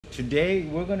Today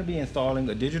we're going to be installing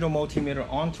a digital multimeter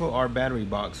onto our battery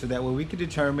box so that way we can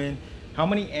determine how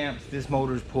many amps this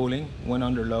motor is pulling when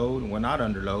under load, when not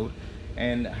under load,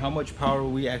 and how much power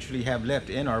we actually have left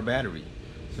in our battery.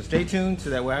 So stay tuned so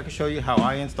that way I can show you how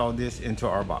I installed this into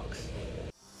our box.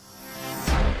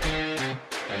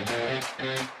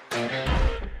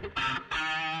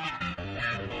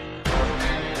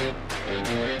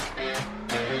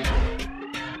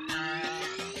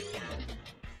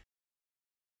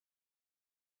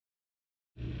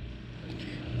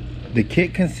 The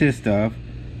kit consists of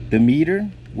the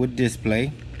meter with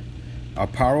display, a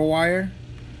power wire,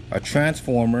 a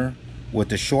transformer with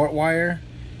the short wire,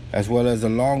 as well as a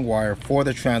long wire for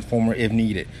the transformer if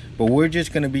needed. But we're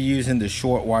just going to be using the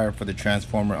short wire for the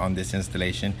transformer on this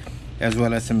installation, as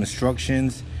well as some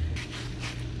instructions.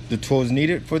 The tools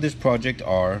needed for this project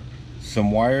are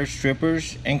some wire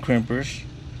strippers and crimpers,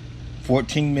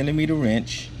 14mm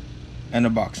wrench, and a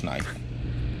box knife.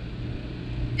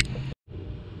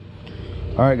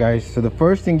 Alright guys, so the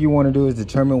first thing you want to do is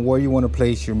determine where you want to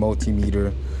place your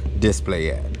multimeter display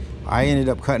at. I ended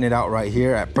up cutting it out right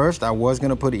here. At first I was going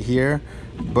to put it here,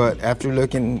 but after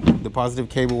looking, the positive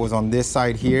cable was on this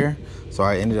side here, so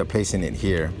I ended up placing it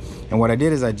here. And what I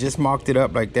did is I just mocked it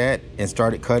up like that and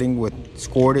started cutting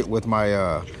scored it with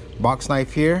my box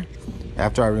knife here.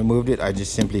 After I removed it, I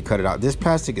just simply cut it out. This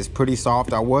plastic is pretty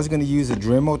soft. I was going to use a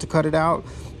Dremel to cut it out,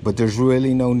 but there's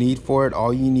really no need for it.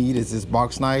 All you need is this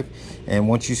box knife, and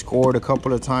once you score it a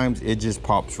couple of times, it just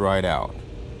pops right out.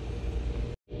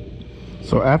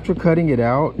 So after cutting it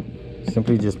out,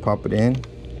 simply just pop it in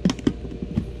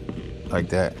like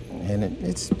that, and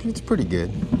it's pretty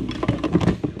good.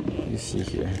 You see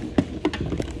here,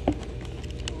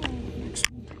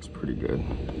 it's pretty good.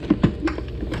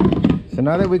 So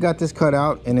now that we got this cut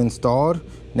out and installed,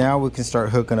 now we can start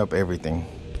hooking up everything.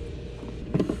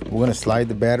 We're going to slide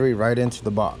the battery right into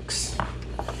the box.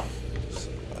 So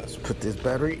let's put this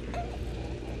battery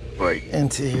right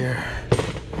into here.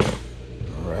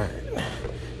 All right.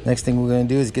 Next thing we're going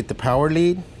to do is get the power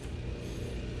lead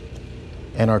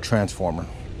and our transformer.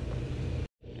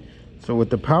 So with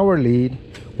the power lead,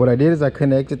 what I did is I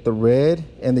connected the red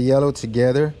and the yellow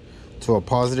together to a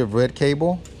positive red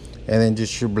cable, and then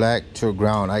just your black to a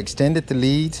ground. I extended the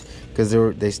leads because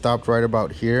they stopped right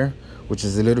about here, which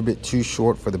is a little bit too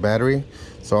short for the battery.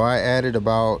 So I added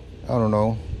about, I don't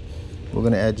know, we're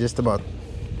gonna add just about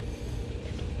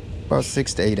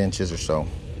 6 to 8 inches or so.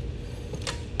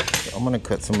 So I'm gonna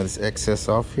cut some of this excess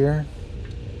off here.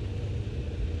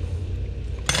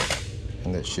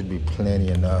 And that should be plenty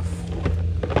enough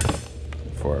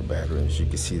for our battery. As you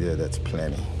can see there, that's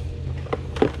plenty.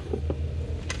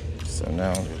 So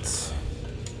now let's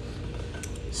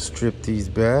strip these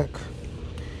back.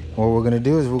 What we're going to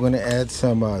do is we're going to add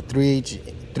some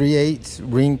 3/8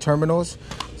 ring terminals,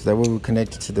 so that way we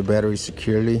connect it to the battery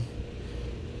securely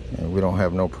and we don't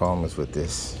have no problems with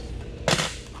this.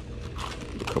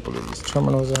 Get a couple of these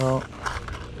terminals out.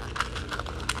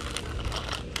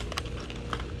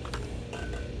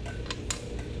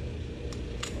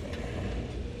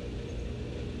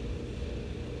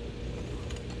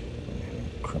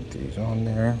 Crimp these on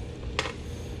there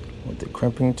with the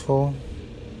crimping tool.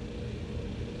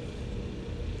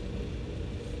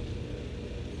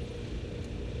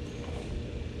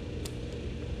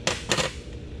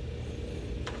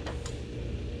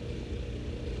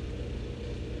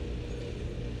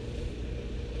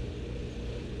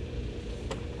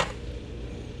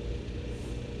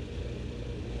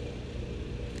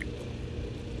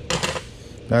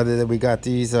 Now that we got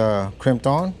these crimped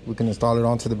on, we can install it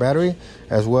onto the battery,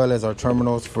 as well as our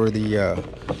terminals for the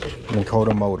Minn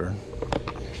Kota motor.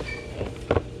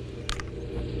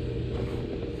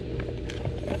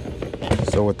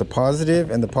 So with the positive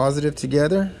and the positive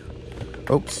together,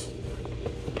 oops.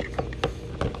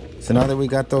 So now that we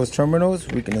got those terminals,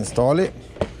 we can install it.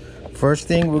 First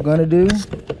thing we're gonna do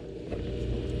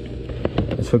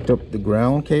is hook up the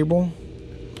ground cable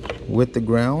with the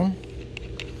ground.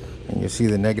 And you see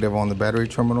the negative on the battery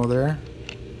terminal there.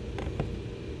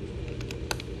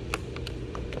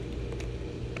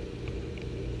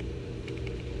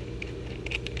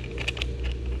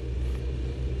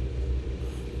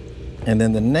 And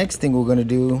then the next thing we're going to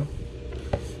do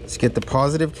is get the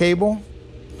positive cable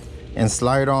and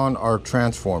slide on our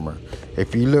transformer.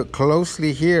 If you look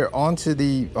closely here on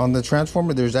the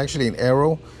transformer, there's actually an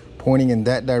arrow pointing in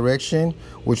that direction,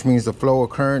 which means the flow of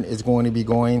current is going to be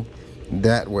going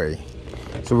that way.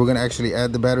 So we're going to actually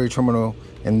add the battery terminal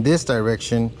in this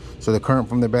direction, so the current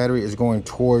from the battery is going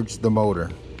towards the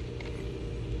motor.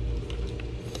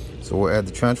 So we'll add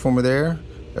the transformer there,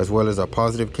 as well as a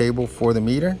positive cable for the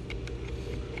meter.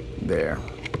 there.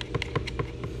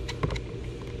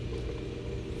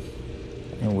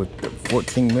 And with the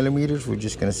 14 millimeters, we're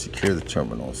just going to secure the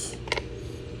terminals.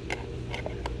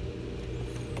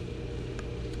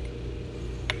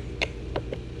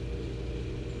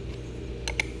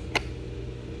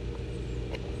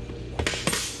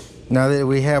 Now that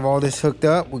we have all this hooked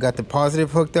up, we got the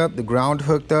positive hooked up, the ground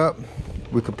hooked up,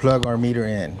 we could plug our meter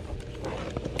in.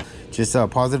 Just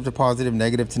positive to positive,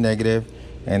 negative to negative,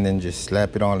 and then just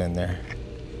slap it all in there.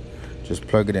 Just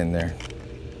plug it in there.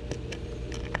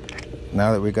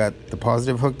 Now that we got the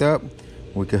positive hooked up,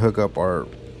 we can hook up our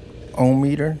ohm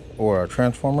meter or our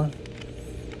transformer,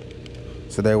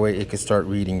 so that way it can start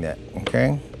reading that.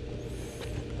 Okay,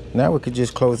 now we could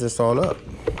just close this all up.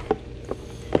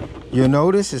 You'll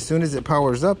notice as soon as it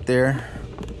powers up there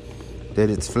that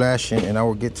it's flashing, and I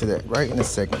will get to that right in a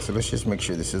second. So let's just make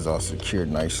sure this is all secured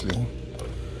nicely.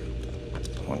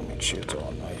 I want to make sure it's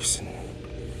all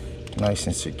nice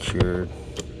and secured,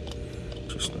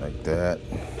 just like that.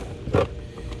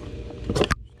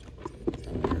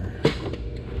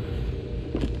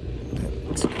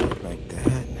 That's good like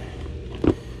that.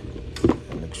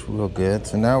 That looks real good.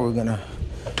 So now we're gonna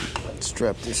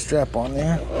strap this strap on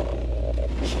there.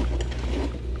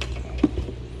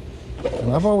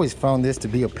 And I've always found this to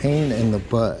be a pain in the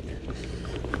butt.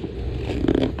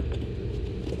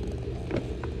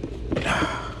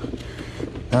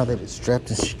 Now that it's strapped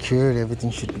and secured, everything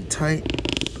should be tight.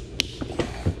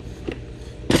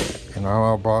 And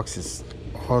our box is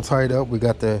all tied up. We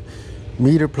got the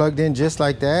meter plugged in just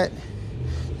like that.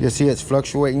 You'll see it's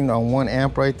fluctuating on 1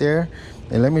 amp right there.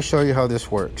 And let me show you how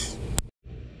this works.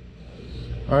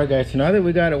 All right, guys, so now that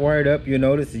we got it wired up, you'll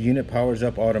notice the unit powers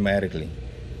up automatically.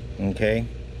 Okay,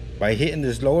 by hitting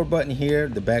this lower button here,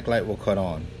 the backlight will cut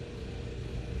on.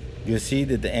 You'll see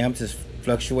that the amps is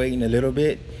fluctuating a little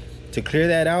bit. To clear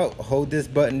that out, hold this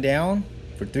button down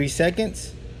for 3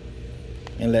 seconds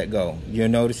and let go. You'll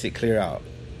notice it clear out.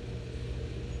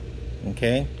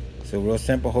 Okay, so real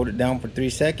simple, hold it down for 3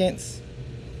 seconds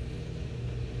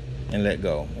and let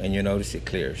go, and you'll notice it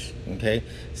clears. Okay,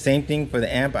 same thing for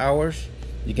the amp hours.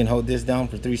 You can hold this down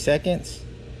for 3 seconds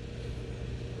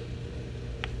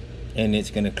and it's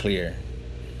gonna clear.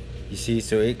 You see,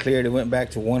 so it cleared. It went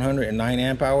back to 109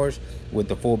 amp hours with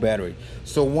the full battery.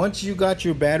 So once you got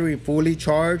your battery fully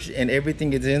charged and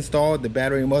everything is installed, the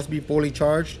battery must be fully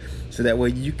charged, so that way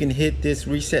you can hit this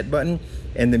reset button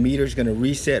and the meter is gonna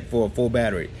reset for a full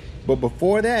battery. But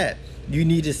before that, you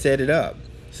need to set it up.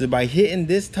 So by hitting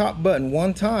this top button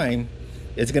 1 time,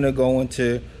 it's gonna go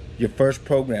into your first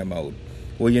program mode.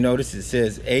 Well, you notice it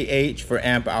says AH for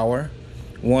amp hour,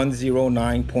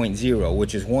 109.0,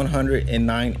 which is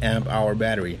 109 amp hour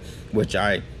battery, which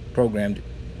I programmed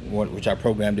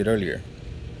it earlier.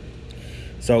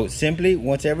 So simply,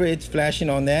 once ever it's flashing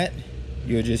on that,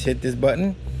 you'll just hit this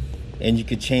button and you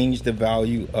could change the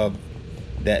value of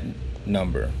that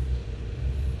number,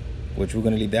 which we're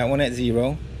going to leave that one at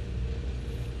 0,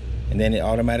 and then it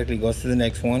automatically goes to the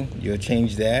next one. You'll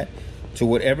change that to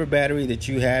whatever battery that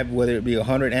you have, whether it be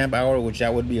 100 amp hour, which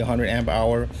that would be 100 amp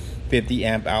hour, 50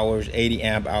 amp hours, 80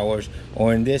 amp hours,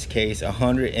 or in this case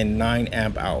 109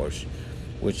 amp hours,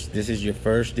 which this is your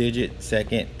first digit,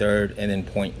 second, third, and then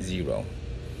 0.0.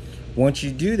 Once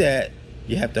you do that,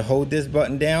 you have to hold this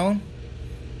button down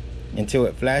until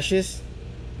it flashes,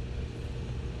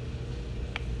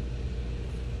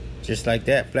 just like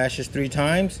that. Flashes 3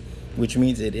 times, which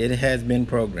means it has been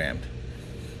programmed.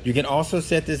 You can also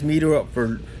set this meter up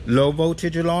for low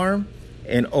voltage alarm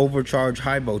and overcharge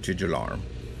high voltage alarm,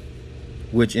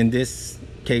 which in this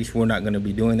case we're not going to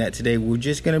be doing that today. We're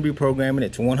just going to be programming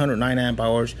it to 109 amp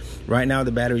hours. Right now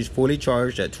the battery is fully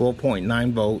charged at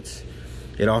 12.9 volts.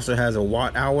 It also has a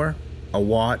watt hour, a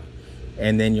watt,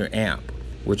 and then your amp,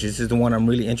 which is the one I'm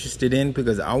really interested in,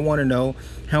 because I want to know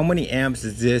how many amps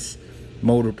does this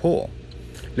motor pull.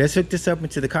 Let's hook this up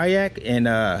into the kayak and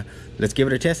let's give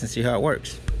it a test and see how it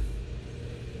works.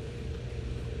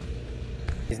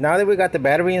 Now that we got the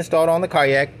battery installed on the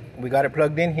kayak, we got it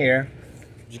plugged in here.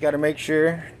 You got to make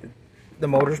sure the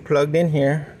motor's plugged in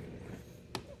here.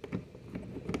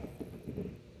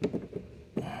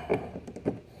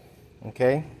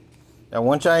 Okay, now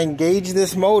once I engage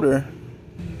this motor,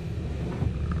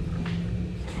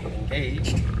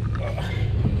 engaged,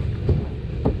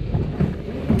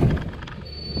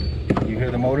 you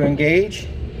hear the motor engage,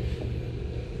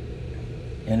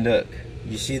 and look,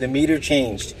 you see the meter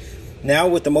changed. Now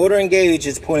with the motor engaged,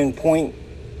 it's putting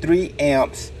 0.3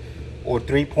 amps or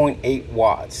 3.8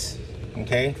 watts.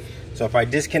 Okay, so if I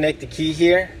disconnect the key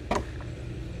here,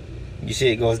 you see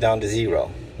it goes down to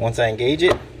 0. Once I engage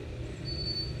it,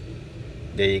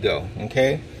 there you go.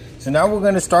 Okay, So now we're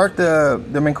going to start the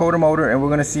Minn Kota motor, and we're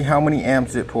going to see how many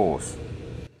amps it pulls.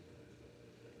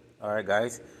 Alright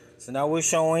guys, so now we're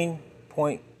showing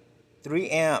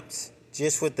 0.3 amps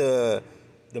just with the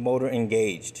motor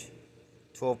engaged.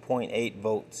 12.8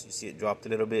 volts. You see it dropped a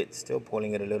little bit, still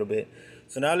pulling it a little bit.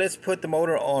 So now let's put the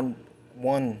motor on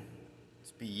 1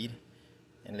 speed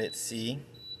and let's see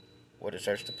what it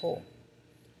starts to pull.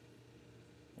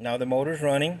 Now the motor's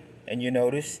running, and you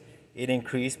notice it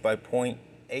increased by 0.8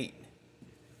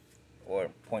 or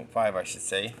 0.5 I should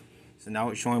say. So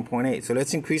now it's showing 0.8. So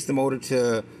let's increase the motor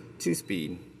to 2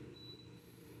 speed.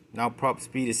 Now prop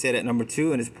speed is set at number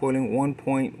 2 and it's pulling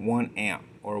 1.1 amp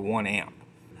or 1 amp.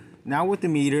 Now with the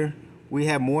meter, we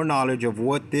have more knowledge of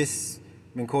what this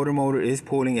Minn Kota motor is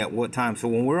pulling at what time. So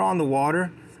when we're on the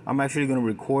water, I'm actually going to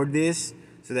record this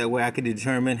so that way I can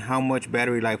determine how much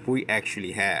battery life we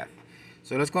actually have.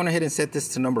 So let's go ahead and set this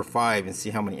to number 5 and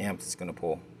see how many amps it's going to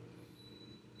pull.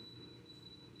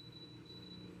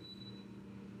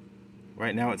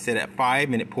 Right now it's set at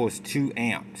 5 and it pulls 2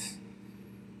 amps.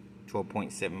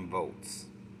 12.7 volts.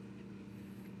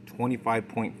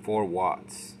 25.4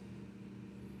 watts.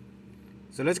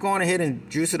 So let's go on ahead and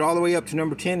juice it all the way up to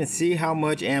number 10 and see how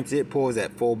much amps it pulls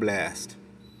at full blast.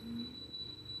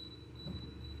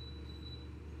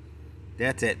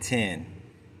 That's at 10.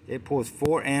 It pulls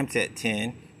 4 amps at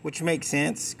 10, which makes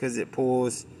sense because it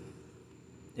pulls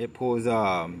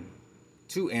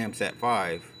 2 amps at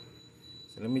 5.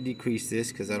 So let me decrease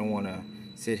this because I don't want to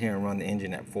sit here and run the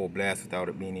engine at full blast without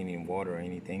it being any water or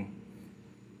anything.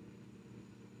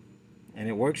 And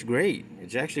it works great.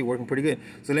 It's actually working pretty good.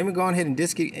 So let me go ahead and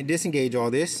disengage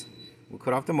all this. We'll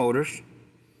cut off the motors,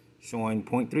 showing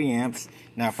 0.3 amps.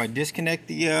 Now if I disconnect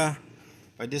the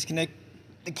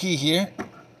key here,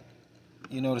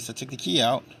 you notice I took the key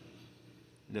out.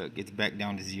 Look, it's back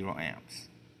down to 0 amps.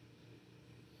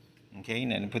 Okay,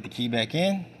 now to put the key back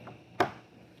in,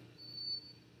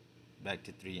 back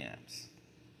to 3 amps.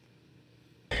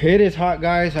 It is hot,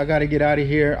 guys. I gotta get out of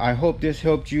here. I hope this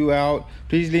helped you out.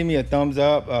 Please leave me a thumbs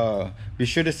up. Be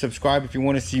sure to subscribe if you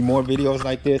want to see more videos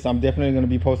like this. I'm definitely going to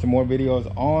be posting more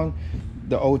videos on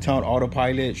the Old Town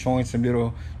Autopilot, showing some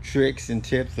little tricks and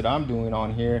tips that I'm doing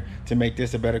on here to make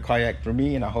this a better kayak for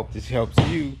me, and I hope this helps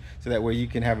you so that way you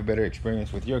can have a better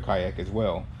experience with your kayak as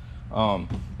well.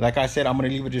 Like I said, I'm going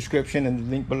to leave a description and the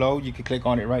link below. You can click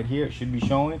on it right here. It should be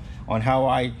showing on how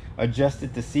I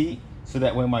adjusted the seat so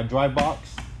that way my dry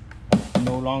box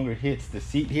no longer hits the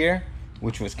seat here,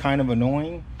 which was kind of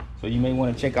annoying. So you may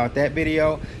want to check out that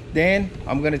video. Then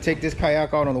I'm going to take this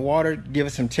kayak out on the water, give it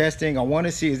some testing. I want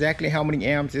to see exactly how many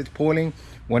amps it's pulling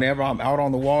whenever I'm out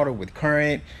on the water with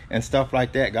current and stuff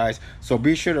like that, guys. So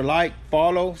be sure to like,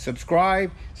 follow,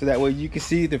 subscribe, so that way you can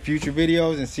see the future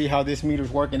videos and see how this meter's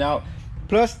working out.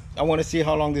 Plus, I want to see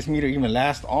how long this meter even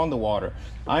lasts on the water.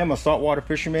 I am a saltwater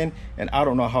fisherman, and I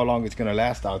don't know how long it's going to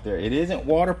last out there. It isn't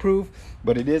waterproof,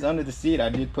 but it is under the seat. I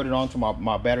did put it onto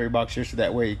my battery box here so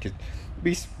that way it could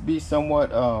be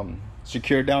somewhat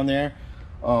secure down there.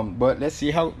 But let's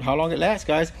see how long it lasts,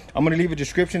 guys. I'm going to leave a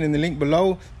description in the link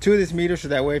below to this meter so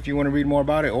that way if you want to read more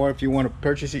about it or if you want to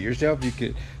purchase it yourself, you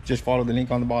could just follow the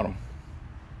link on the bottom.